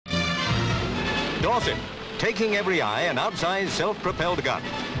Dorset, taking every eye an outsized self-propelled gun.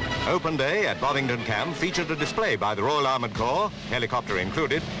 Open day at Bovington Camp featured a display by the Royal Armoured Corps, helicopter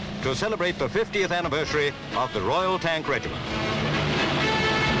included, to celebrate the 50th anniversary of the Royal Tank Regiment.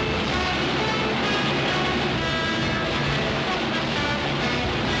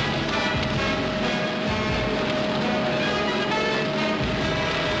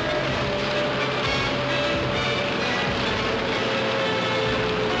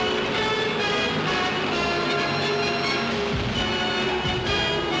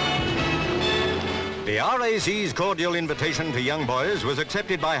 The R.A.C's cordial invitation to young boys was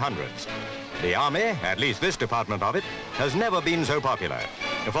accepted by hundreds. The Army, at least this department of it, has never been so popular.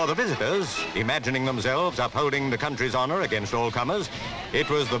 For the visitors, imagining themselves upholding the country's honor against all comers, it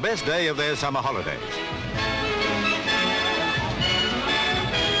was the best day of their summer holidays.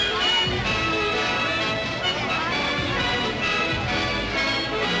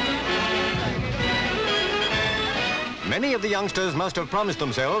 Many of the youngsters must have promised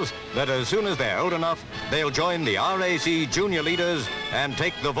themselves that as soon as they're old enough, they'll join the R.A.C. junior leaders and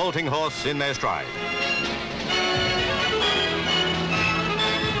take the vaulting horse in their stride.